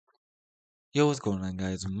Yo, what's going on,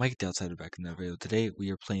 guys? Mike the Outsider back in that video. Today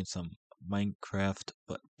we are playing some Minecraft,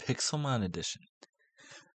 but Pixelmon Edition.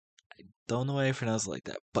 Don't know why I pronounce it like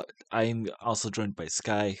that, but I'm also joined by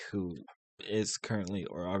Sky, who is currently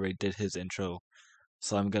or already did his intro.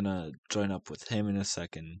 So I'm gonna join up with him in a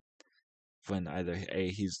second when either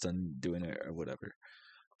he's done doing it or whatever.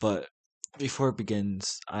 But before it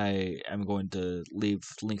begins, I am going to leave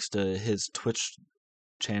links to his Twitch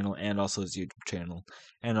channel and also his YouTube channel,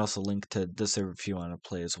 and also link to the server if you want to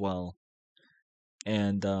play as well.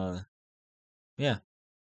 And yeah,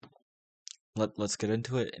 let's get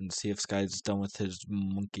into it and see if Sky's done with his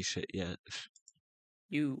monkey shit yet.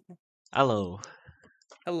 You. Hello.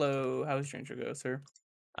 Hello. How's your intro go, sir?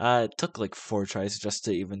 It took like 4 tries just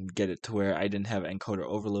to even get it to where I didn't have encoder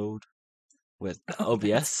overload with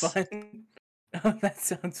OBS. That's fun. Oh, that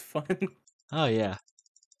sounds fun. Oh yeah.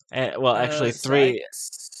 Well, actually So 3.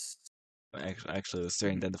 Actually, it was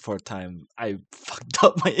 3, and then the 4th time I fucked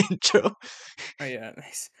up my intro. Oh yeah,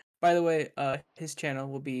 nice. By the way, his channel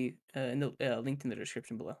will be in the linked in the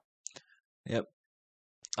description below. Yep.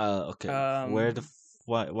 Okay. Where the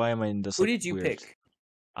why am I in this? Who Like, did you weird? pick?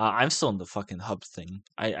 I'm still in the fucking hub thing.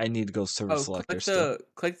 I need to go server selector still.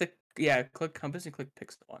 click compass and click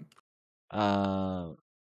Pixelmon.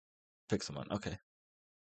 Pixelmon. Okay.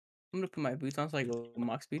 I'm gonna put my boots on so I go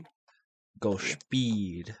max speed. Go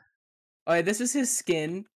speed. Alright, this is his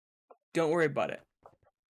skin. Don't worry about it.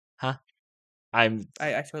 Huh? I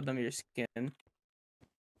showed them your skin.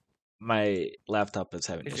 My laptop is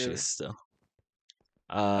having issues still.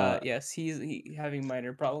 Yes, he's having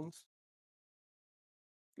minor problems.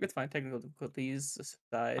 It's fine. Technical difficulties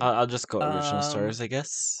aside. I'll just go original starters, I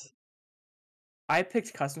guess. I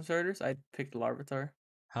picked custom starters. I picked Larvitar.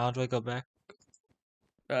 How do I go back?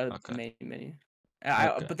 Okay. Main menu.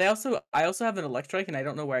 Okay. But I also have an Electrike, and I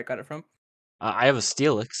don't know where I got it from. I have a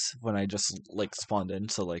Steelix when I just like spawned in,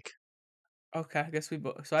 so like. Okay, I guess we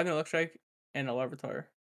both. So I have an Electrike and a Larvitar,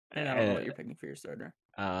 and I don't know what you're picking for your starter.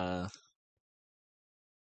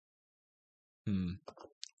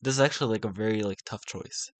 This is actually like a very like tough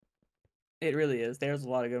choice. It really is. There's a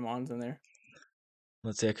lot of good mons in there.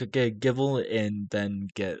 Let's see. I could get Gibble and then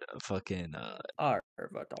get a fucking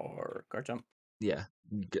Larvitar, Garchomp. Yeah,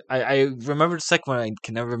 I remember the second one. I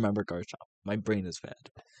can never remember Garchomp. My brain is bad.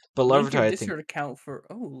 But Link Larvitar, your Discord account for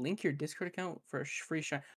link your Discord account for a free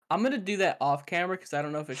shine. I'm gonna do that off camera because I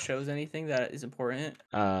don't know if it shows anything that is important.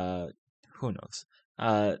 Who knows?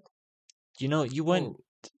 You know, you went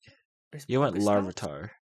Larvitar.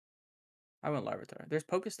 I went Larvitar. There's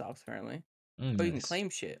Pokestops apparently. Nice. You can claim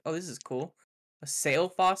shit. Oh, this is cool. A Sail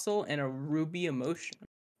Fossil and a Ruby Emotion.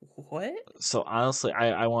 What? So honestly,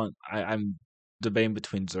 I'm debating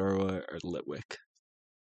between Zorua or Litwick.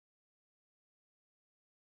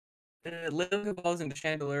 Litwick evolves into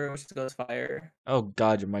Chandelure, which goes fire. Oh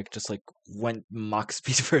god, your mic just like went mock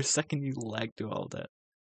speed for a second. You lagged through all that.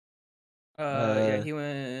 Yeah, he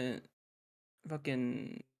went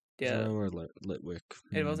fucking Zorua or Litwick.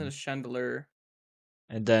 It evolves into Chandelure.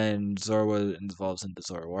 And then Zorua evolves into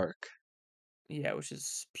Zoroark. Yeah, which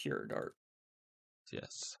is pure dark.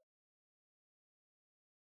 Yes.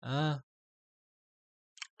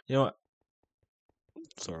 You know what?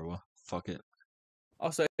 Zorua. Fuck it.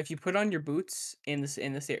 Also, if you put on your boots in this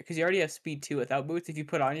area, because you already have speed 2 without boots, if you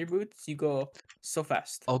put on your boots, you go so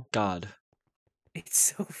fast. Oh god. It's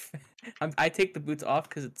so fast. I take the boots off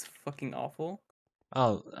because it's fucking awful.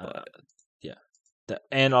 Oh, yeah.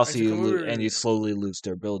 And also you slowly lose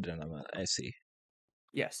durability on them. I see.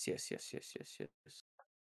 Yes.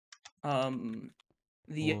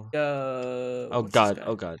 Oh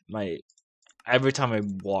god. Every time I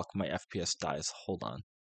walk, my FPS dies. Hold on.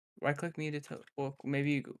 Right click me to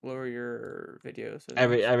maybe lower your video. So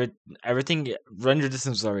everything render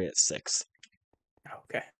distance is already at 6.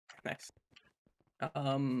 Okay, nice.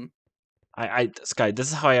 Sky,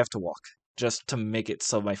 this is how I have to walk, just to make it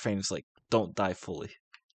so my frames like don't die fully.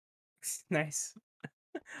 Nice.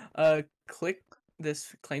 Click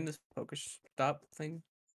this, claim this Pokestop thing.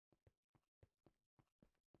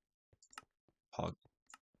 Hog.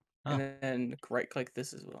 Oh. And then right click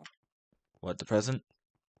this as well. What, the present?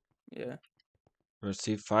 Yeah.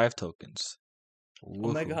 Receive 5 tokens.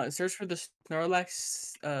 Omega Hunt. Search for the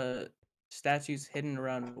Snorlax statues hidden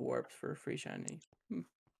around warps for a free shiny.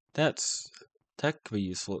 That could be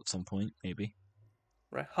useful at some point, maybe.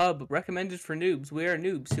 Right. Hub recommended for noobs. We are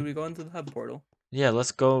noobs. Should we go into the hub portal? Yeah,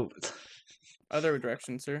 let's go. Other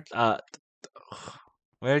direction, sir.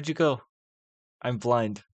 Where'd you go? I'm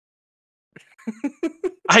blind.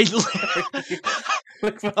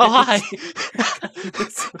 Oh, hi.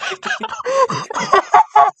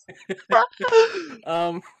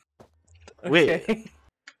 Wait, Okay.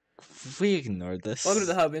 we ignored Welcome to the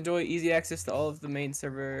this. hub. Enjoy easy access to all of the main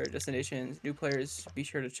server destinations. New players, be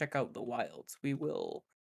sure to check out the wilds. We will.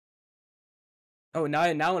 Oh, now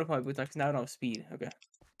I want to put my boots on because now I don't have speed. Okay.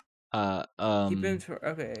 Uh, Keep um, inventory.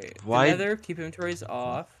 Okay. The why? Nether. Keep inventories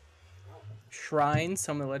off. Shrines.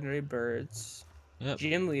 Summon legendary birds. Yep.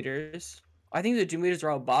 Gym leaders. I think the gym leaders are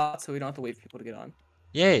all bots, so we don't have to wait for people to get on.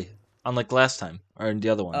 Yay! Unlike last time, or in the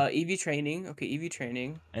other one. EV training. Okay, EV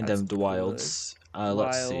training. And That's then the good. wilds.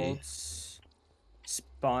 Let's see. Wilds.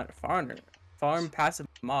 Spawn. Farm passive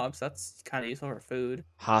mobs. That's kind of useful for food.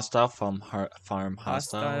 Hostile farm hostile.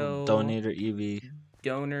 Hostile. Donator Eevee.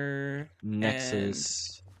 Donor. And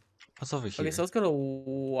Nexus. What's over okay, so here? let's go to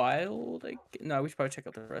wild. No, we should probably check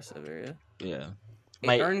out the rest of the area. Yeah.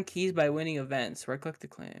 Earn keys by winning events. Right click to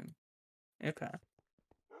claim. Okay.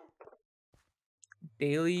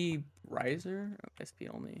 Daily riser. Oh, SP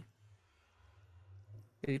only.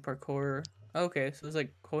 Daily parkour. Okay, so there's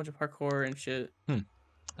like a whole bunch of parkour and shit.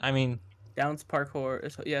 I mean, Downs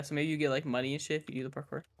parkour. So, yeah, so maybe you get like money and shit if you do the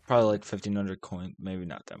parkour. probably like 1,500 coin. Maybe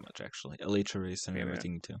not that much actually. Elytra race and Yeah, yeah.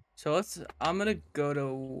 everything too. So I'm gonna go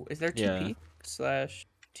to. Is there Yeah. TP slash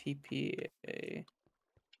TPA?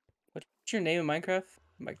 What's your name in Minecraft?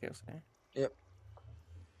 Mike say. Yep.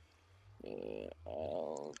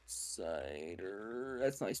 Outsider.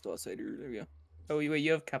 That's nice, outsider. There we go. Oh, wait,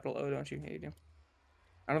 you have capital O, don't you? Yeah, you do.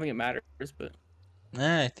 I don't think it matters, but.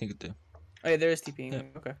 I think it do. Oh, yeah, there is TPing.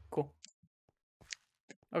 Yep. Okay, cool.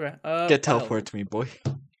 Okay, Get wild. teleport to me, boy.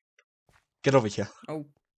 Get over here.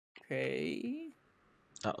 Okay.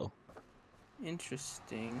 Uh-oh.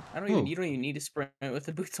 Interesting. You don't even need to sprint with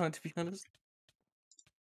the boots on, to be honest.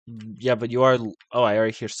 Yeah, but you are. Oh, I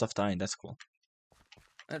already hear stuff dying. That's cool.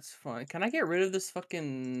 That's fine. Can I get rid of this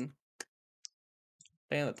fucking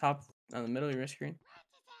thing on the top, on the middle of your screen?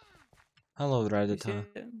 Hello, Do you see Radita.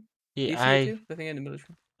 it? Do Yeah, you see it too? The thing in the middle of the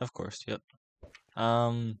screen. Of course. Yep.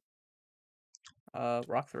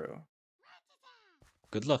 Rock throw.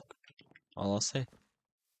 Good luck. All I'll say.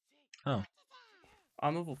 Oh.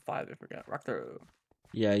 I'm level 5. I forgot. Rock throw.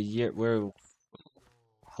 Yeah. We're.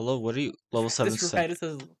 Hello. What are you? Level 7. This Reddit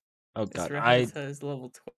says. Oh This God. Reddit says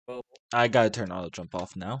level 12. I gotta turn auto jump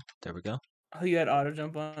off now. There we go. Oh, you had auto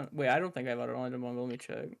jump on. Wait, I don't think I have auto jump on. But let me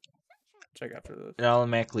check. Check after this. It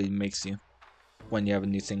automatically makes you when you have a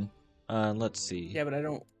new thing. Let's see. Yeah, but I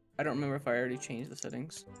don't remember if I already changed the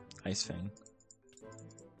settings. Ice Fang.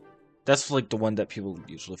 That's like the one that people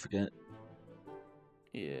usually forget.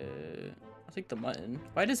 Yeah. I think the mutton.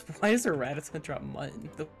 Why does a rat drop mutton?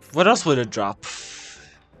 What else would it drop?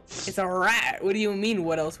 It's a rat. What do you mean?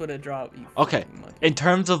 What else would it drop? Okay. In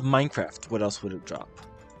terms of Minecraft, what else would it drop?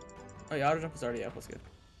 Oh, yeah, auto jump is already up. That's good.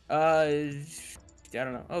 I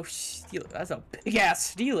don't know. Oh, steel. That's a big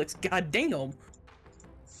ass Steelix. God damn.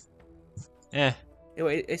 Eh.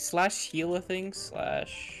 Wait, is slash heal a thing?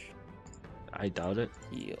 Slash I doubt it.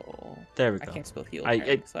 heal. There we I go. can't spell heal.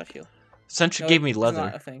 Slash heal. Sentry No, gave me it's leather.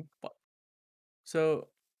 not a thing. So,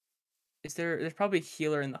 there's probably a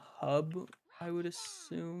healer in the hub, I would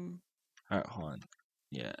assume. Alright, hold on.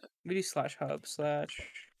 Yeah. We do slash hub.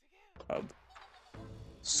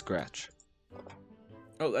 Scratch.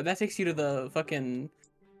 Oh, that takes you to the fucking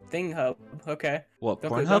thing hub. Okay. What,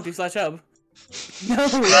 Don't Pornhub? do slash hub. No.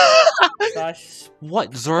 Slash.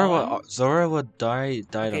 What? Zora died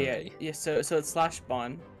Okay, already. yeah. So it's slash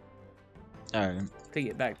spawn Alright. to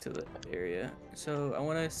get back to the area. So I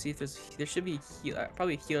want to see if there should be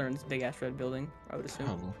probably a healer in this big ass red building. I would assume.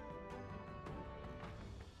 Probably.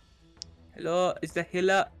 Hello, is the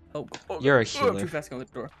healer? Oh, You're a I'm healer. too fast going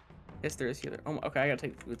to the door. Yes, there is healer. Oh, okay, I gotta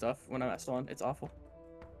take the boots off when I'm at spawn. It's awful.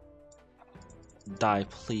 Die,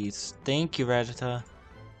 please. Thank you, Rajata.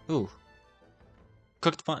 Ooh.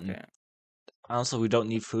 Cooked mutton. Okay. Also, we don't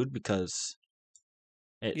need food because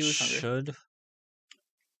it You lose hunger. should.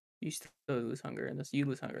 You still lose hunger in this. You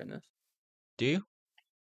lose hunger in this. Do you?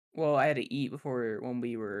 Well, I had to eat before when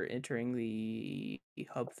we were entering the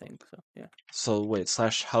hub thing. So yeah. So wait,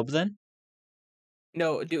 slash hub then?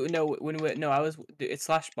 No, it's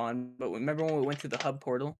slash spawn. But remember when we went through the hub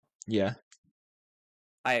portal? Yeah.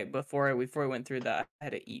 Before I went through that, I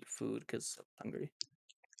had to eat food because I was hungry.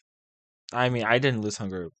 I mean, I didn't lose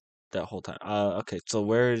hunger that whole time. Okay, so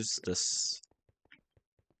where is this?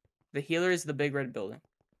 The healer is the big red building.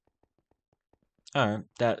 Alright,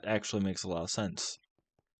 that actually makes a lot of sense.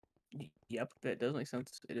 Yep, that does make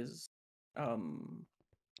sense. It is,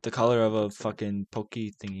 The color of a fucking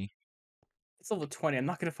pokey thingy. It's level 20. I'm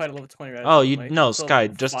not gonna fight a level 20 right Oh, now. no, Sky,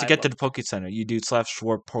 just to get to the Poke Center, you do slash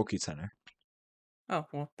warp Poke Center. Oh,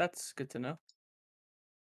 well, that's good to know.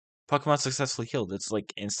 Pokemon successfully healed. It's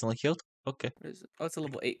like instantly healed? Okay. Oh, it's a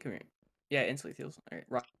level 8. Come here. Yeah, instantly heals. All right,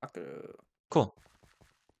 rock the. Cool.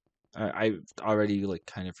 I already like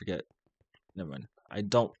kind of forget. Never mind.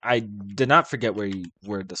 I did not forget where you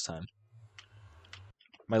were this time.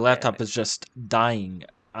 My Yeah. laptop is just dying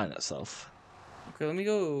on itself. Okay, let me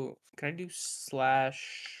go. Can I do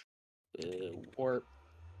slash warp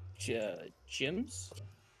gyms?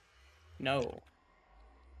 No.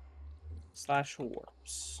 Slash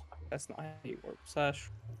warps. That's not how you warp. Slash.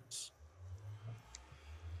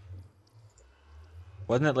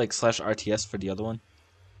 Wasn't it like slash RTS for the other one?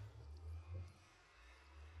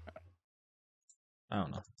 I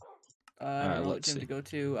don't know. I All don't right, know what let's gym see. to go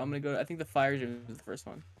to. I'm gonna go. I think the fire gym is the first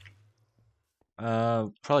one.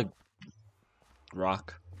 Probably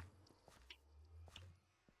rock.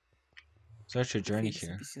 Start your journey Defeat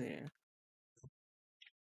this here. NPC later.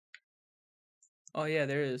 Oh yeah,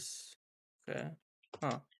 there is. Okay.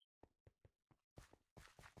 Huh.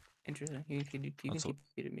 Interesting. You can That's what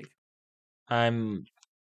keep feeding me. I'm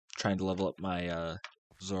trying to level up my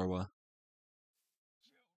Zorwa,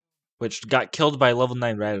 which got killed by level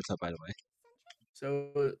 9 Rattata, by the way.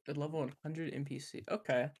 So at level 100 NPC.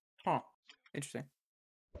 Okay. Huh. Interesting.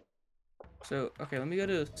 So okay, let me go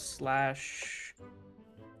to slash.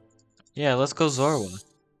 Yeah, let's go Zorwa.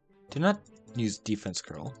 Do not use defense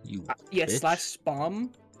curl, you Yeah, slash bitch.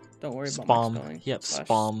 spam. Don't worry about my Spam. spelling. Yep, Slash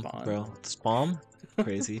spam, spawn. bro. Spam?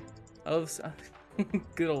 Crazy. Oh,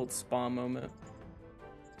 good old spawn moment.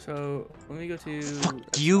 So let me go to. Fuck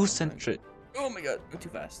That's you, not what I'm going. Centrit. Oh my god, I'm too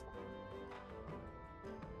fast.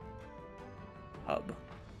 Hub.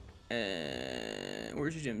 And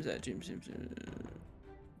where's your gyms at?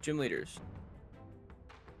 Gym leaders.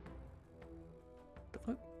 The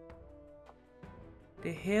fuck?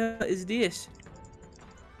 The hell is this?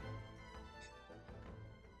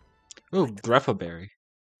 Ooh, Greppa Berry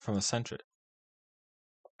from a Centrit.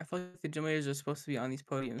 I feel like the gym leaders are supposed to be on these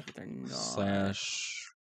podiums, but they're not.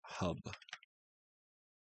 Slash hub.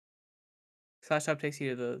 Slash hub takes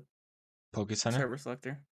you to the Poke Center? server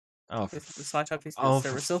selector. Oh, The slash hub takes you to oh, the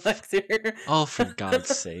server selector. oh, for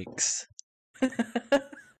God's sakes.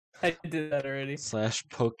 I did that already. Slash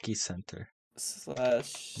Poke Center.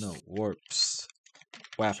 Slash. No, warps.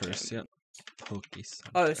 Whappers, Gym. yep. Poke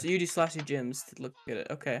Center. Oh, so you do slash your gyms to look at it.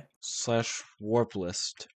 Okay. Slash warp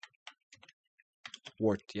list.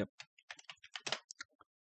 Wart, yep.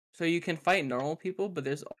 So you can fight normal people, but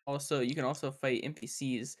you can also fight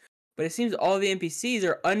NPCs. But it seems all the NPCs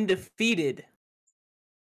are undefeated.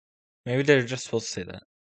 Maybe they're just supposed to say that.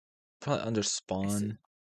 Probably under Is spawn.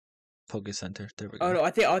 Poke Center. There we Oh go. no, I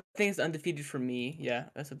think it's undefeated for me. Yeah,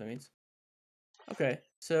 that's what that means. Okay,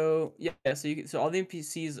 so yeah, so all the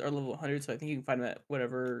NPCs are level 100, so I think you can find them at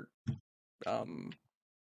whatever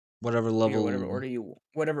Whatever level.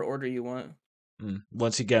 whatever order you want.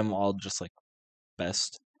 Once you get them all just like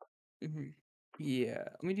best. Yeah,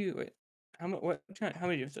 let me do wait. How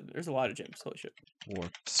many gyms? There's a lot of gyms. Holy shit.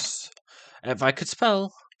 Warps. If I could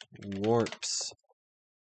spell warps.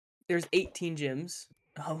 There's 18 gyms.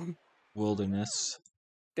 Wilderness.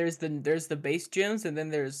 There's the base gyms, and then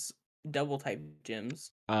there's double type gyms.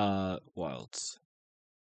 Wilds.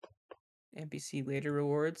 NPC later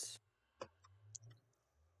rewards.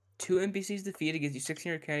 2 NPCs defeated gives you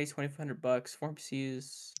 1,600 candies, $2,500. 4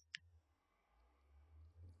 NPCs.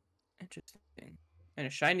 Interesting. And a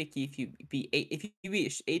shiny key if you beat 18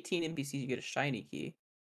 NPCs, you get a shiny key.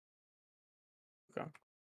 Okay.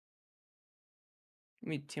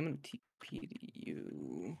 I'm gonna TP to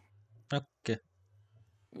you. Okay.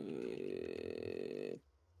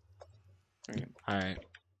 Alright.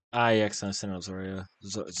 I accidentally sent out Zoria.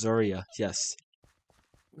 Zoria, yes.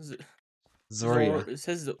 Zoria. It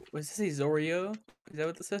says, does it say Zorio? Is that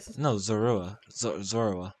what this says? No, Zorua.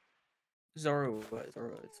 Zorua. Zorua.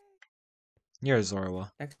 You're Zorua.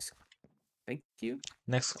 Next. Thank you.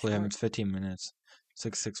 Next clear, it's 15 minutes.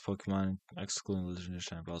 6 Pokemon, excluding legendary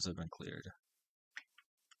shiny balls, have been cleared.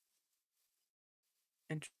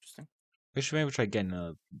 Interesting. We should maybe try getting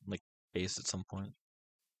a like base at some point.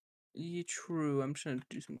 Yeah, true. I'm trying to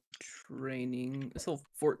do some training. This level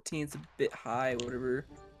 14 is a bit high, whatever.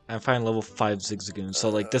 I'm finding level 5 Zigzagoon, so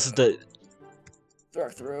like this is the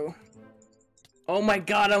Dark throw. Oh my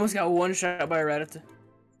god, I almost got one shot by a Rattata.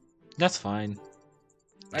 That's fine.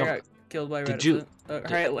 I got killed by a Did Rattata. you-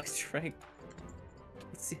 Alright, Electrike.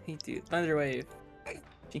 Let's see what you do. Thunder Wave.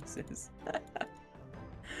 Jesus.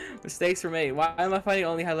 Mistakes were made. Why am I fighting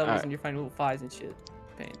only high levels and you're fighting level 5s and shit?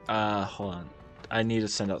 Pain. Hold on. I need to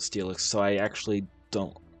send out Steelix, so I actually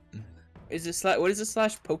don't. Is it slash? What is it?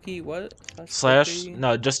 Slash pokey? What? Slash? Pokey?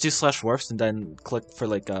 No, just do slash warps and then click for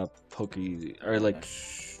like a pokey or like,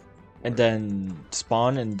 and then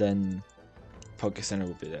spawn and then Poke Center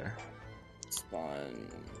will be there. Spawn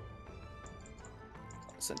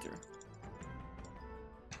center.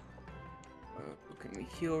 Can we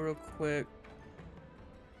heal real quick?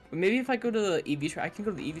 But maybe if I go to the I can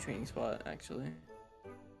go to the EV training spot actually.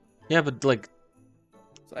 Yeah, but like,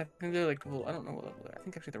 So I think they're like, well, I don't know what level they're. I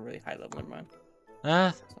think actually they're really high level. Never mind.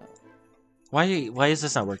 So, why is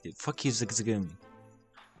this not working? Fuck you, Zigzagoon.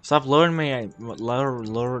 Stop lowering me. Lower.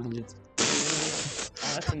 oh,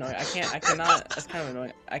 that's annoying. I cannot. That's kind of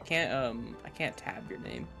annoying. I can't tab your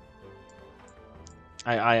name.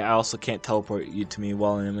 I also can't teleport you to me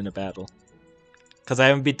while I'm in a battle. Because I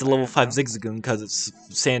haven't beat the Oh, level yeah, 5 bro. Zigzagoon because it's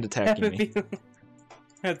sand attacking me.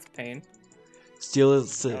 That's pain. No.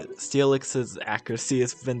 Steelix's accuracy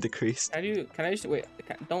has been decreased. Can I just wait?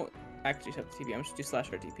 Don't actually set the TP. I'm just do slash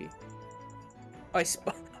RTP. Oh,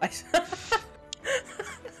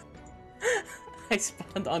 I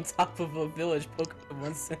spawned on top of a village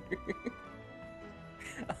Pokemon Center.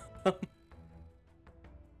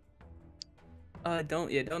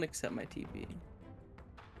 Don't accept my TP.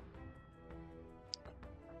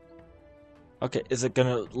 Okay, is it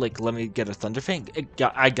gonna like let me get a Thunderfang?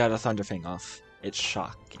 I got a Thunderfang off. It's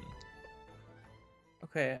shocking.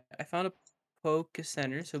 Okay, I found a Poke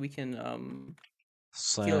Center so we can heal a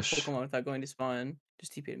Slash Pokemon without going to spawn.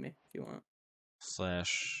 Just TP to me if you want.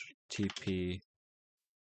 slash TP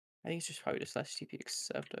I think it's just probably just slash TP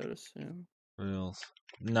accept, I would assume. real.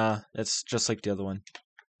 Nah, it's just like the other one.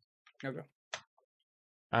 Okay.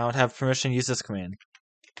 I don't have permission to use this command.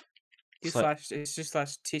 It's just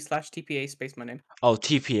slash TPA space my name. Oh,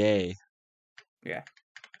 TPA. Yeah.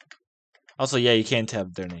 Also, yeah, you can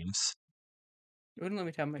tab their names. It wouldn't let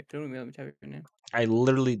me tab your name. I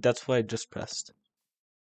literally, that's what I just pressed.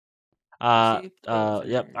 See?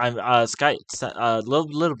 Yep. I'm Sky.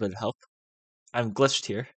 Little bit of help. I'm glitched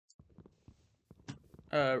here.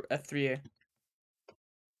 F3A.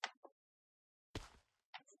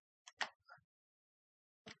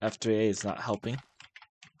 F3A is not helping.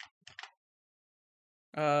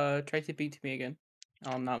 Try TP to me again.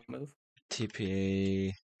 I'll not move.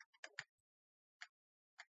 TPA.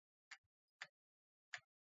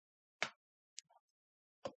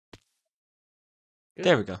 Good.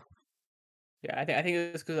 There we go. Yeah, I think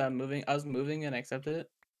it's because I'm moving. I was moving and I accepted it.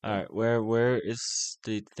 All right, where is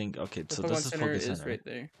the thing? Okay, The so Pokemon this is Center Poke is Center. right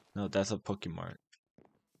there. No, that's a Pokemart.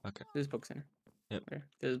 Okay. This is Poke Center. Yep. There.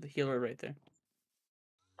 There's the healer right there.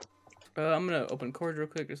 I'm gonna open chords real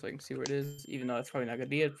quick just so I can see where it is. Even though it's probably not gonna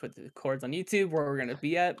be it. Put the chords on YouTube where we're gonna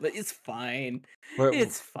be at, but it's fine. We're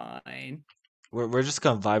It's fine. we're just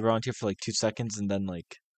gonna vibe around here for like 2 seconds and then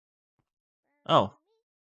like. Oh,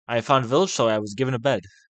 I found a village, so I was given a bed.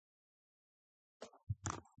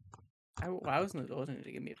 I wasn't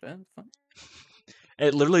to give me a bed. Fun.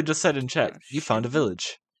 It literally just said in chat, Oh, "You found a shit.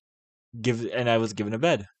 village." And I was given a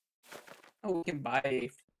bed. Oh, we can buy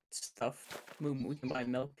stuff. We can buy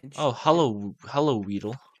milk and shit. Oh, hello,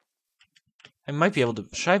 Weedle. I might be able to.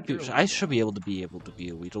 I should be able to be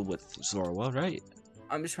a Weedle with Zorua, right?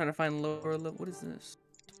 I'm just trying to find lower level. What is this?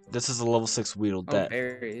 This is a level 6 Weedle Oh,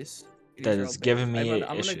 berries. that is giving me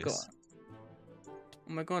I'm issues.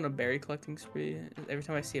 I'm gonna go on a berry collecting spree. Every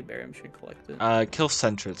time I see a berry, I'm just gonna collect it. Kill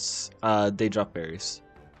Centrets. They drop berries.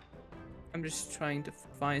 I'm just trying to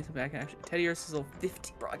find something I can actually. Teddy Ursa is level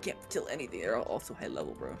 50, bro. I can't kill anything. They're all also high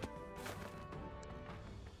level, bro.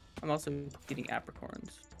 I'm also getting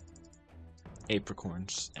apricorns.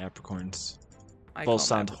 Apricorns. I Both call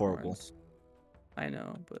sound them horrible. apricorns. I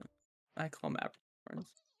know, but I call them apricorns.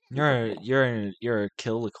 You're a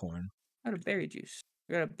killicorn. I got a berry juice.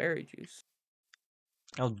 I got a berry juice.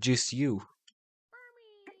 I'll juice you.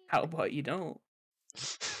 How about you don't?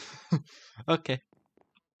 Okay.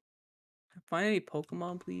 Find any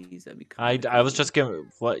Pokemon, please. That'd be kind of I was just given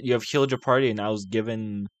what you have healed your party, and I was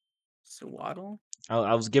given. Swaddle.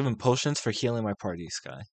 I was given potions for healing my party,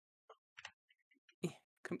 Sky.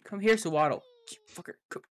 Come here, Swaddle. Fucker,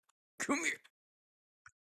 come here.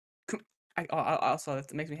 Come. Also,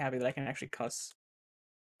 that makes me happy that I can actually cuss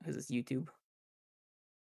because it's YouTube.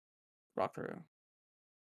 Rock through.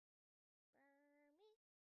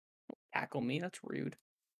 Tackle me? That's rude.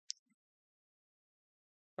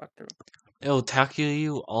 Rock through. It'll tackle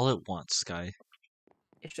you all at once, Sky.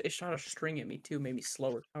 It shot a string at me too, made me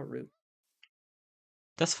slower. How rude.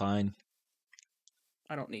 That's fine.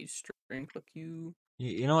 I don't need string. Fuck you.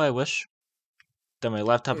 You know what I wish? That my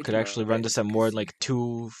laptop could actually run this at more like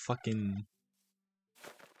 2 fucking.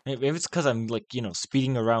 Maybe it's because I'm like,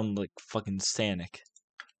 speeding around like fucking Sanic.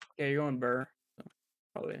 Yeah, you're going burr. So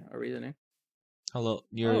probably a reasoning. Hello,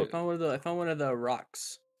 I found one of the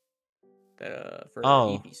rocks. That for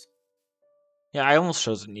Oh. Eevees. Yeah, I almost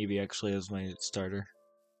chose an Eevee actually as my starter.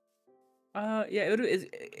 Yeah,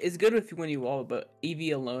 it's good if when you wall, but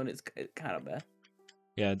EV alone is kind of bad.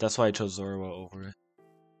 Yeah, that's why I chose Zora over it.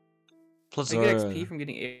 Plus Oh, you get XP Zora, from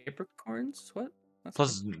getting apricorns? What?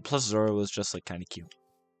 That's cool. plus Zora was just like kind of cute.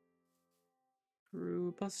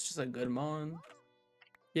 True. Plus, it's just a good mon.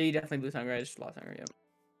 Yeah, you definitely lose hunger. I just lost hunger. Yep.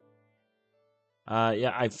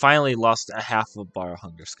 Yeah, I finally lost a half of a bar of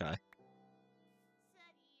Hunger Sky.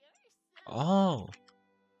 Oh,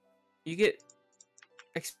 You get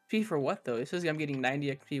XP for what though? It says I'm getting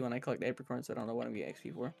 90 XP when I collect apricorns. So I don't know what I'm getting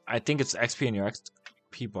XP for. I think it's XP in your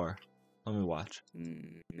XP bar. Let me watch.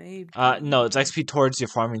 Maybe. No, it's XP towards your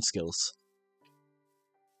farming skills.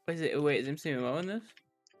 Wait, is MCMO in this?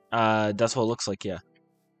 That's what it looks like. Yeah,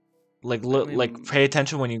 like I look, like mean, pay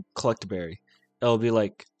attention when you collect a berry. It'll be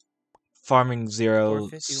like farming 0,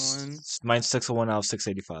 451. minus 601 out of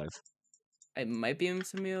 685. It might be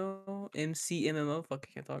MCMO. MCMMO. Fuck,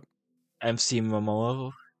 I can't talk. MC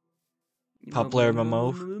Momo, popular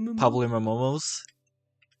Momo, popular Momos.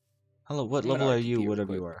 Hello, what I'm gonna level are RTP you? real Whatever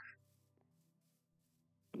quick. you are.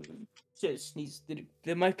 Shit, sneeze.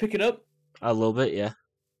 Did Mike pick it up? A little bit, yeah.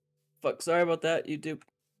 Fuck, sorry about that, YouTube.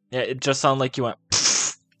 Yeah, it just sounded like you went.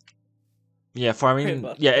 Yeah, Sorry farming.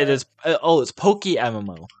 about Yeah, it that. is. Oh, it's Poke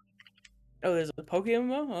MMO. Oh, there's a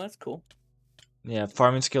Pokemon? Oh, that's cool. Yeah,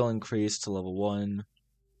 farming skill increased to level 1.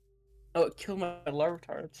 Oh, it killed my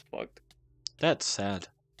Larvitar. It's fucked. That's sad.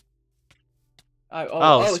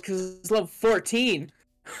 Oh, because it's level 14.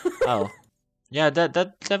 Oh, yeah.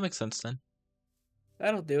 That makes sense then.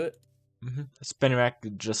 That'll do it.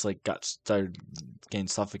 Spinarak just like got started getting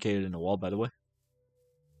suffocated in a wall. By the way.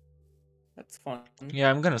 That's fun. Yeah,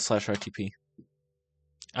 I'm gonna slash RTP.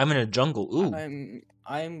 I'm in a jungle. Ooh.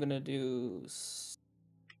 I'm gonna do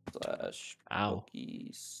slash Ow.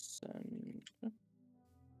 Pokesend.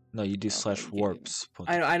 No, you do Oh, slash you can't even. warps.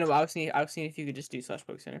 I know. I was seeing if you could just do slash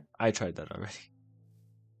Pokecenter. I tried that already.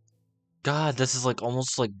 God, this is like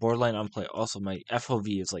almost like borderline unplay. Also, my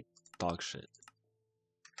FOV is like dog shit.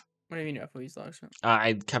 What do you mean FOE slash?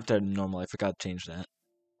 I kept it normal. I forgot to change that.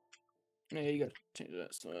 Yeah, you gotta change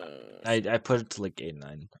that. I put it to like 8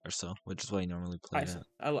 9 or so, which is what I normally play Nice. at.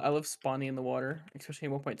 I love spawning in the water, especially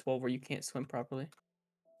in 1.12 where you can't swim properly.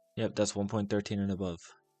 Yep, that's 1.13 and above.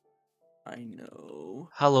 I know.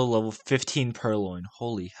 Hello, level 15 Purloin.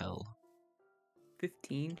 Holy hell.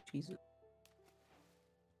 15? Jesus.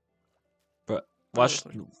 Bro, I love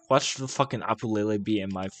watch the fucking Apulele be in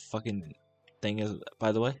my fucking thing, is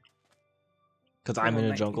by the way. Because I'm in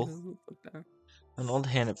a jungle. An old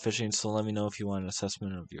hand at fishing, so let me know if you want an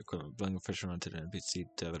assessment of your equipment. Bring a fisher onto the NPC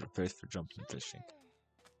to have a place for jumping fishing.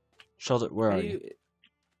 Shelter, where How are do you?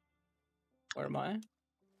 Where am I?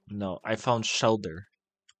 No, I found Shelter.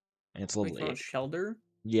 And it's We level found 8. Shelter.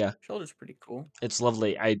 Yeah, Shelter's pretty cool. it's level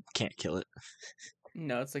 8. I can't kill it.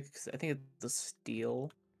 No, it's like I think it's the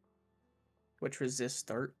steel, which resists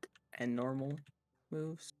dark and normal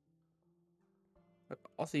moves. But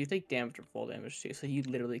also, you take damage or fall damage too, so you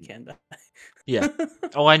literally can die. Yeah.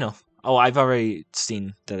 Oh, I know. Oh, I've already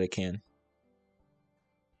seen that I can.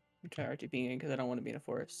 I'm trying RTPing in because I don't want to be in a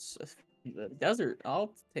forest. The desert,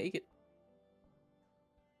 I'll take it.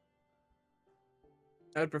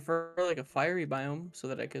 I would prefer like a fiery biome so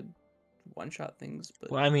that I could one-shot things,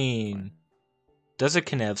 but Well, I mean, fine. desert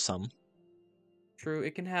can have some. True,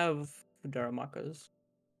 it can have Daramakas.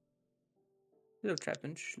 You have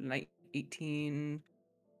Trapinch, Night 18,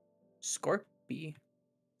 Scorpy.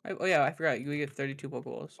 Oh yeah, I forgot. You get 32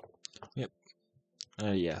 Pokeballs. Yep.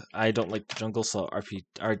 Yeah. I don't like the jungle, so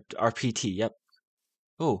RPT. Yep.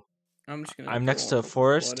 Oh, I'm just gonna I'm kill next one to a Pokeball. I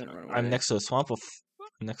forest. didn't run I'm away. next to a swamp.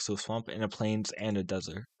 Next to a swamp and a plains and a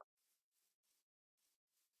desert.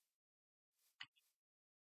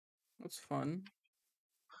 That's fun.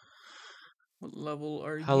 What level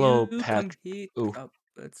are Hello, you? Pat. Come here. Ooh, Oh,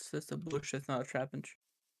 that's a bush. That's not a Trapinch.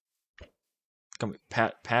 come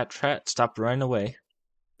Pat. Trat. Stop running away.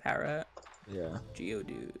 Parrot. Yeah.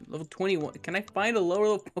 Geodude. Level 21. Can I find a lower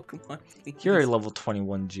level Pokemon, please? You're a level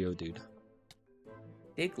 21 Geodude.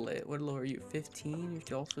 Diglett. What level are you? 15?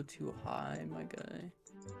 You're also too high, my guy.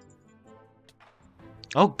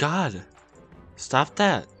 Oh God! Stop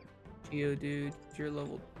that! Geodude. You're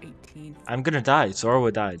level 18. I'm gonna die.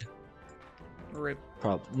 Zorua died. Rip.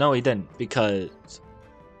 No, he didn't because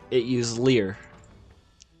it used Leer.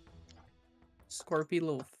 Scorpy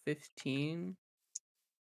level 15.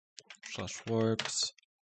 Slash warps.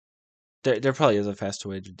 There probably is a faster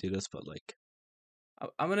way to do this, but like.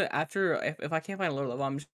 I'm gonna if I can't find a lower level,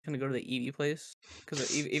 I'm just gonna go to the EV place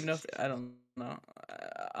because even if I don't know,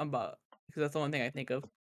 I'm about because that's the only thing I think of.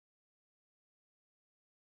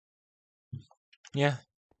 Yeah,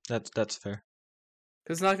 that's fair.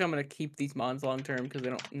 Because it's not like I'm gonna keep these mons long term because they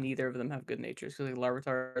don't. Neither of them have good natures. Because like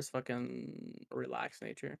Larvitar is fucking relaxed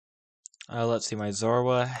nature. Let's see. My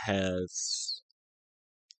Zorua has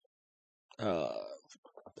blah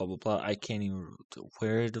blah blah. I can't even.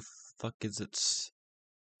 Where the fuck is it?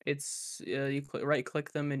 It's you right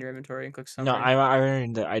click them in your inventory and click No,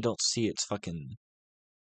 summary. I don't see its fucking.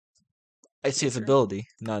 I see its Nature. ability,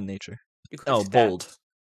 not nature. You click Oh, bold, stats.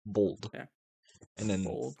 bold, Yeah. and then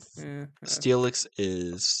Bold. Steelix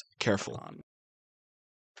is careful.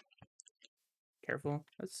 Careful.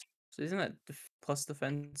 That's so isn't that plus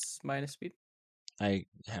defense minus speed? I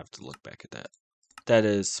have to look back at that. That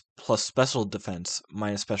is plus special defense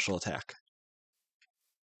minus special attack.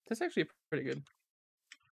 That's actually pretty good.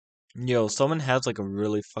 Yo, someone has like a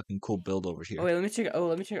really fucking cool build over Oh here. wait, let me check. Oh,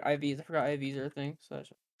 let me check IVs. I forgot IVs are a thing. Slash.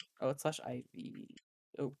 Oh, it's slash IV.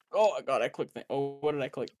 Oh my god, I clicked. Oh, what did I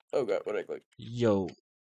click? Oh god, what did I click? Yo.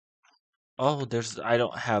 Oh, I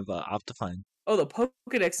don't have Optifine. Oh, the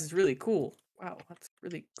Pokedex is really cool. Wow, that's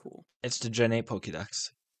really cool. It's the Gen 8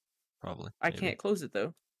 Pokédex. Probably. I Maybe. can't close it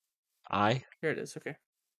though. I? Here it is. Okay.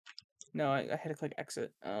 No, I had to click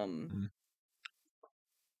exit.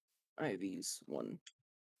 IVs 1.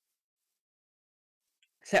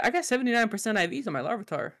 I got 79% IVs on my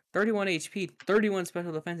Larvitar. 31 HP, 31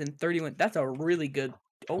 special defense, and 31. That's a really good.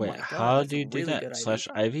 Oh Wait, my god, how that's do a you do really that? good IV. Slash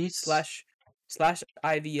IVs? Slash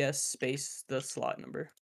IVS space the slot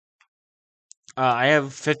number. I have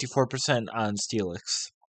 54% on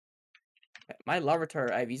Steelix. My Larvitar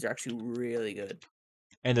IVs are actually really good.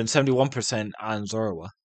 And then 71% on Zorua.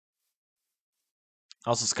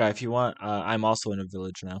 Also, Sky, if you want, I'm also in a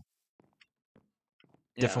village now.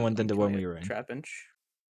 Yeah, Different one than I'm the one killing we a were in. Trapinch.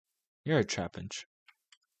 You're a Trapinch.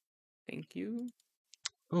 Thank you.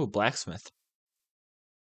 Ooh, Blacksmith.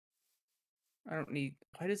 I don't need.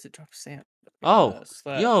 Why does it drop sand? Oh,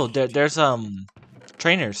 yo, Slash. there's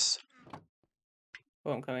trainers.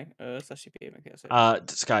 Oh, I'm coming. Slash CP.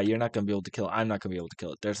 Sky, you're not gonna be able to kill it. I'm not gonna be able to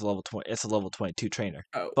kill it. There's a level 20. It's a level 22 trainer.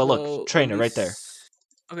 Oh, But look, well, at trainer right there. least.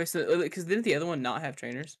 Okay, so because didn't the other one not have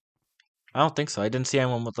trainers? I don't think so. I didn't see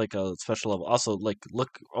anyone with like a special level. Also, like look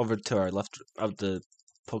over to our left of the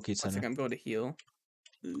Poke Looks like Center. I'm going to heal.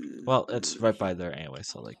 Well, it's right by there anyway.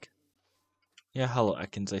 So like, yeah. Hello,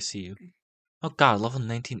 Ekans. I see you. Oh God, level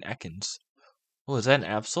 19 Ekans. Oh, is that an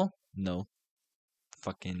Absol? No.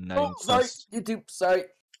 Fucking not even Sorry, close. YouTube. Sorry.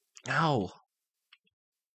 Ow.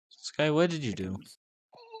 Sky, what did you do?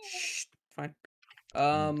 Shh. Fine.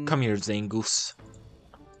 Come here, Zangoose.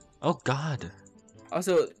 Oh God.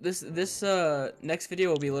 Also, this next video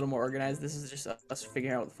will be a little more organized. This is just us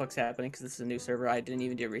figuring out what the fuck's happening because this is a new server. I didn't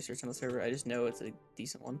even do research on the server. I just know it's a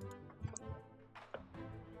decent one.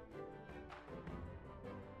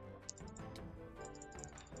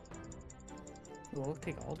 Well, we'll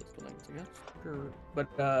take all these buildings, I guess. Sure.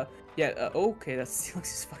 But yeah. Okay, that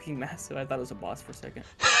looks is fucking massive. I thought it was a boss for a second.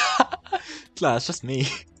 Nah, it's just me.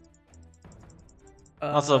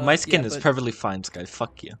 Also, my skin yeah, is perfectly fine, Sky.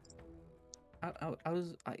 Fuck you.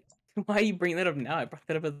 Why are you bringing that up now? I brought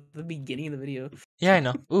that up at the beginning of the video. Yeah, I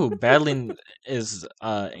know. Ooh, battling is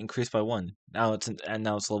increased by 1. Now it's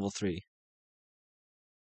level 3.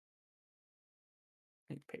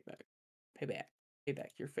 Payback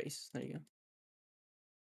your face. There you go.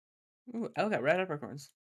 Ooh, I got red apricorns.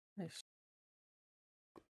 Nice.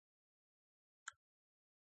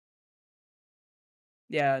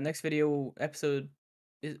 Yeah, next video episode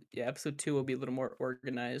episode 2 will be a little more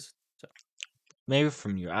organized. So Maybe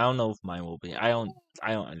from you. I don't know if mine will be. I don't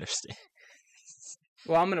understand.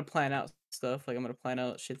 well, I'm gonna plan out stuff. Like I'm gonna plan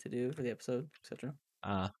out shit to do for the episode, etc.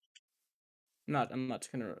 I'm not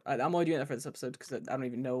gonna. I'm only doing that for this episode because I don't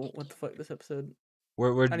even know what the fuck this episode.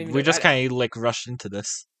 We just kind of like rushed into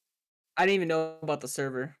this. I didn't even know about the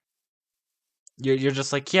server. You're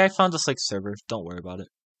just like, yeah, I found this like server. Don't worry about it.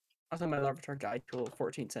 I thought my Larvitar died to a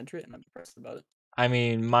 14th century, and I'm depressed about it. I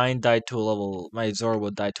mean, mine died to a level. My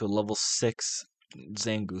Zorua died to a level 6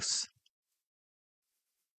 Zangoose.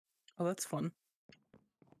 Oh, that's fun.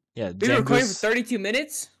 Yeah, We've been recording for 32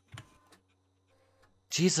 minutes.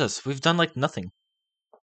 Jesus, we've done like nothing.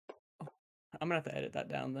 Oh, I'm gonna have to edit that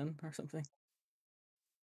down then, or something.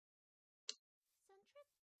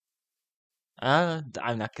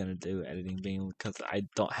 I'm not gonna do editing being because I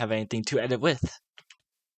don't have anything to edit with.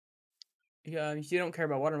 Yeah, if you don't care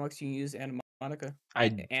about watermarks, you can use Antimonica.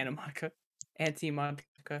 Antimonica.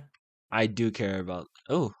 I do care about.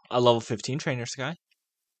 Oh, a level 15 trainer, Sky.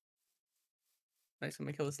 Nice. I'm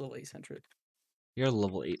gonna kill this level 8 centric. You're a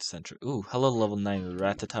level 8 centric. Ooh, hello, level 9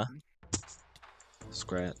 Ratata.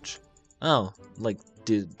 Scratch. Oh, like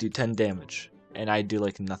do 10 damage, and I do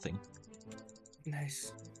like nothing.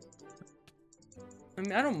 Nice. I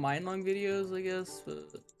mean, I don't mind long videos, I guess, but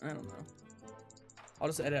I don't know. I'll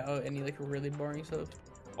just edit out any like really boring stuff.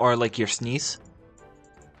 Or like your sneeze.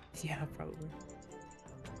 Yeah, probably.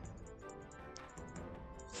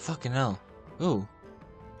 Fucking hell. Ooh.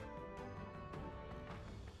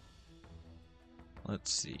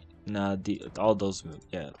 Let's see. Nah, all those move.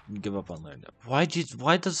 Yeah, give up on learning. Why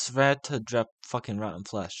does Rat drop fucking rotten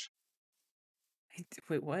flesh?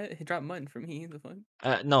 Wait, what? He dropped mutton for me. The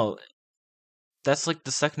fuck? No, that's like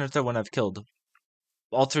the second or third one I've killed.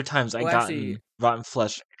 All 3 times I Well, actually, gotten rotten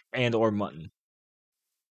flesh and or mutton.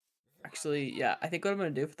 yeah. I think what I'm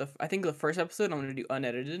gonna do for I think the first episode I'm gonna do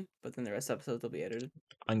unedited, but then the rest of episodes will be edited,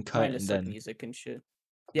 Uncut and minus like then music and shit.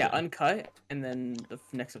 Yeah, yeah. uncut, and then the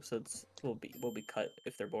next episodes will be cut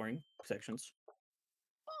if they're boring sections.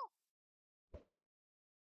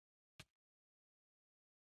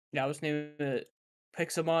 Yeah, I was naming it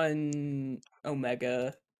Pixelmon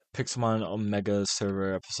Omega. Pixelmon Omega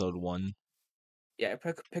server episode 1. Yeah,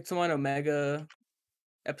 Pixelmon Omega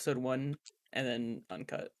episode 1, and then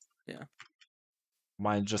uncut. Yeah.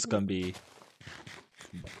 Mine's just gonna be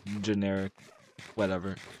generic,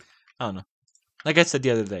 whatever. I don't know. Like I said the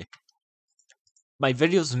other day, my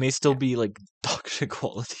videos may still Yeah. be like dog shit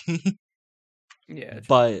quality, Yeah. True.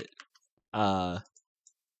 but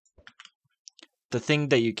the thing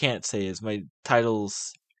that you can't say is my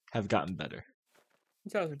titles have gotten better.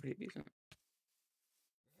 These are pretty decent.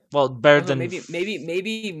 Well, better Also, than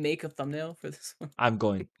maybe make a thumbnail for this one. I'm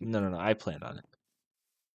going. No. I planned on it.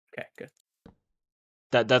 Okay, good.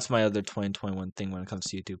 That's my other 2021 thing when it comes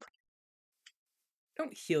to YouTube.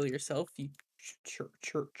 Don't heal yourself, you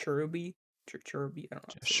cherubi. Cherubi. I don't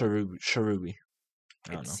know. Sharubi.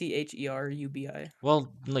 I don't It's know. Cherubi.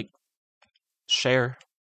 Well, like share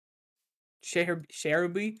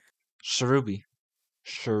Cherubi. Sharubi.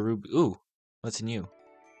 Ooh, what's new?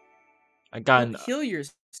 I got Don't heal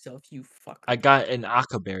yourself, you fucker. I got an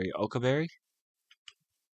Akaberry. Okaberry?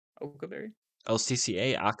 Okaberry.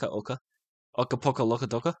 LCCA Aka Oka. Oka Poka Loka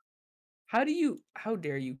Doka? How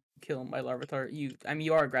dare you kill my Larvitar? I mean,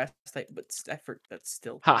 you are a grass type, but that's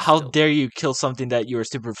still. How dare you kill something that you are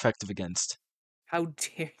super effective against? How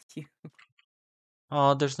dare you?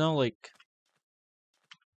 Oh, there's no like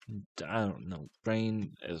I don't know.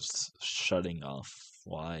 Brain is shutting off.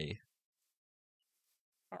 Why?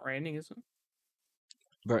 Not raining, is it?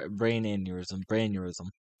 Brain aneurysm.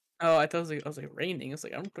 Oh, I was like raining. It's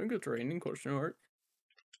like I don't think it's raining. Question mark.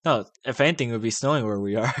 No, if anything, it would be snowing where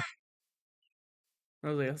we are.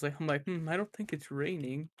 I'm like, I don't think it's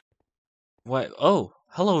raining. What? Oh,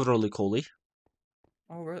 hello, Roly Coly.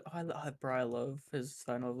 Oh, really? Bro, I love his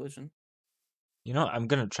final evolution. You know, I'm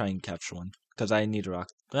gonna try and capture one because I need a rock.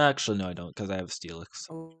 Actually, no, I don't because I have a Steelix.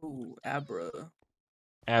 Oh, Abra.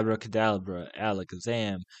 Abracadabra,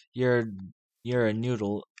 Alakazam. You're a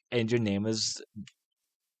noodle, and your name is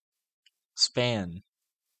Span.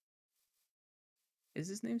 Is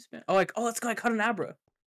his name Span? Oh, let's go! I caught an Abra.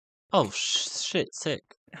 Oh shit, sick.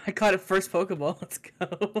 I caught it first Pokeball. Let's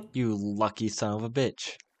go. You lucky son of a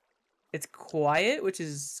bitch. It's quiet, which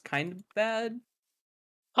is kind of bad.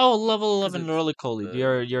 Oh, level 'Cause 11 it's Roly Coly.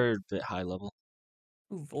 You're a bit high level.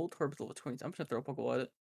 Ooh, Voltorb's level 20. I'm just gonna throw a Pokeball at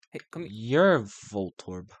it. Hey, come here. You're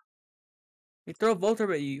Voltorb. Let me throw a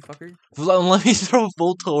Voltorb at you, you fucker. Let me throw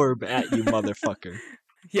Voltorb at you, motherfucker.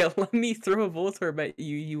 Yeah, let me throw a Voltorb at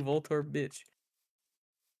you, you Voltorb bitch.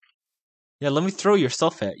 Yeah, let me throw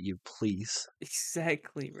yourself at you, please.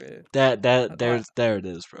 Exactly, bro. There it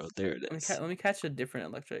is, bro. There it is. Let me catch a different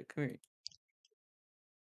electric. Come here.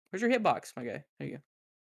 Where's your hitbox, my guy? There you go.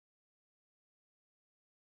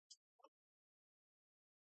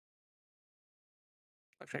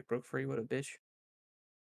 Electric broke free. What a bitch.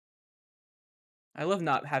 I love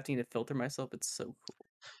not having to filter myself. It's so cool.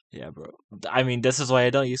 Yeah, bro. I mean, this is why I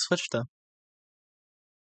don't use Switch, though.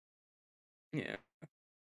 Yeah.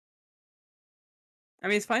 I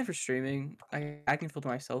mean, it's fine for streaming. I can filter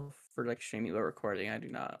myself for like streaming or recording. I do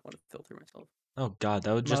not want to filter myself. Oh god,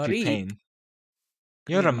 that would just be Mareep. pain. Come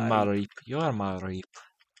You're here, a Mareep. You're a Mareep.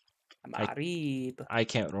 Mareep. I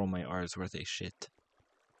can't roll my R's worth a shit.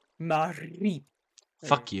 Mareep.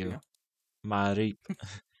 Fuck you. Mareep.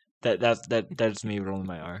 That's me rolling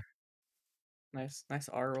my R. Nice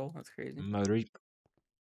R roll. That's crazy. Mareep.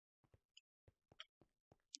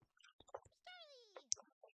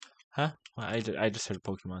 Huh? Well, I just heard a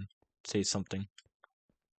Pokemon say something.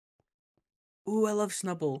 Ooh, I love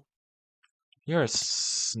Snubble. You're a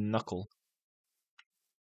Snuckle.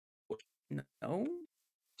 No?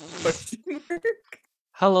 Question mark?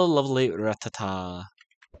 Hello, lovely Ratata.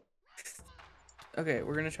 Okay,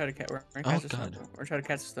 we're gonna try to catch. We're gonna Oh catch a god. Snubble. We're gonna try to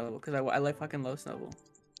catch a Snubble because I like fucking love Snubble.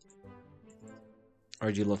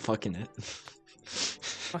 Or do you love fucking it?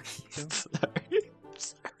 Fuck you, Sorry. I'm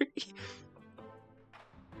sorry.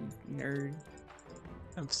 nerd.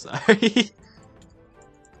 I'm sorry.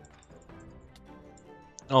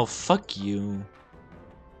 Oh, fuck you.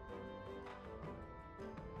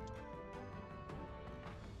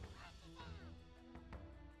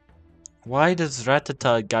 Why does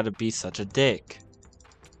Ratata gotta be such a dick?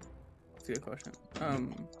 That's a good question.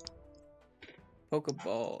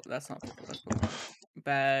 Pokeball. That's not Pokeball. That's Pokemon.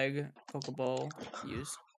 Bag. Pokeball.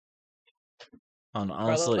 Use. Oh, no, Bro, I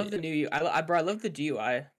honestly, love the new U. Bro, I love the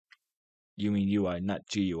GUI. you mean UI, not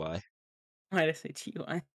GUI. Why did I say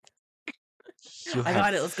GUI? You I have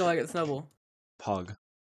got it. Let's go. I got Snubble. Pog.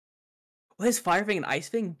 What is Fire Fang and Ice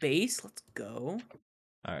Fang base? Let's go.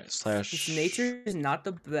 Alright, Its slash nature is not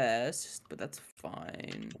the best, but that's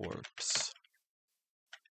fine. warps.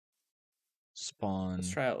 Spawn.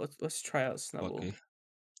 Let's try out. Let's try out Snubble.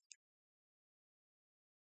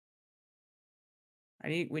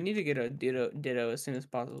 Okay. We need to get a Ditto as soon as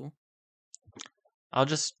possible. I'll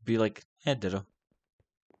just be like, Ditto.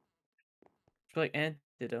 It's like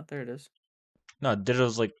Ditto. There it is. No,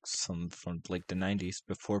 Ditto's like some from like the 90s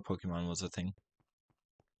before Pokemon was a thing.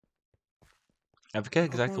 I forget Pokemon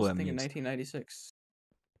exactly was what a it thing in means. 1996.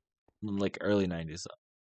 Like early 90s.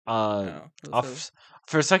 Oh, so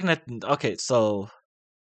For a second, okay, so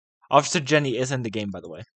Officer Jenny is in the game, by the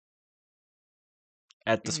way,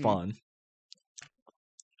 at the spawn.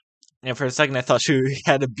 And for a second, I thought she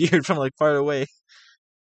had a beard from like far away,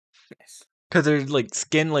 nice. cause her like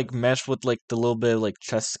skin like meshed with like the little bit of like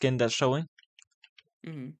chest skin that's showing,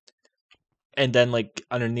 and then like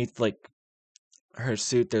underneath like her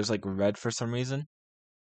suit, there's like red for some reason.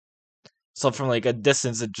 So from like a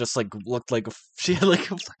distance, it just like looked like she had like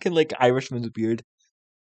a fucking like Irishman's beard.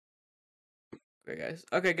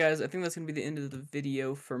 Okay, guys. I think that's gonna be the end of the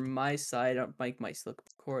video for my side. Mike might still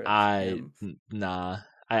record up for him. Nah.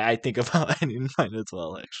 I think about ending mine as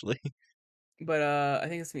well, actually. But I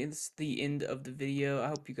think it's the end of the video. I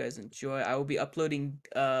hope you guys enjoy. I will be uploading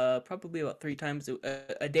probably about 3 times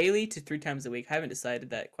a daily to 3 times a week. I haven't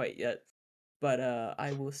decided that quite yet. But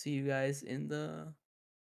I will see you guys in the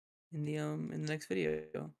next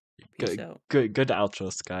video. Peace Good, out. good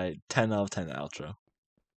outro, Sky. 10 out of 10 outro.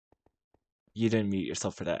 You didn't mute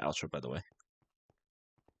yourself for that outro, by the way.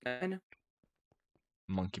 I know.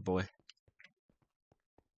 Monkey boy.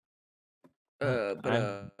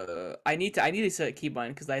 I need to set keybind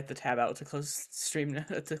because I have to tab out to close stream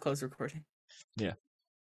to close recording. Yeah.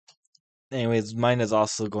 Anyways, mine is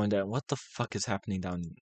also going down. What the fuck is happening down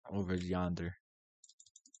over yonder?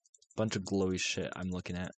 Bunch of glowy shit I'm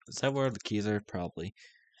looking at. Is that where the keys are? Probably.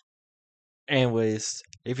 Anyways,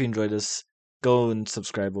 if you enjoyed this, go and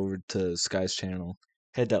subscribe over to Sky's channel.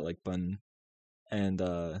 Hit that like button. And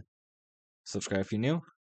subscribe if you're new.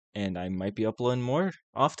 And I might be uploading more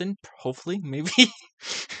often. Hopefully, maybe.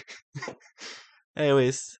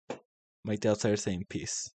 Anyways, Mike the Outsider saying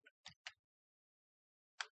peace.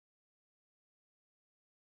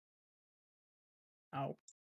 Ow.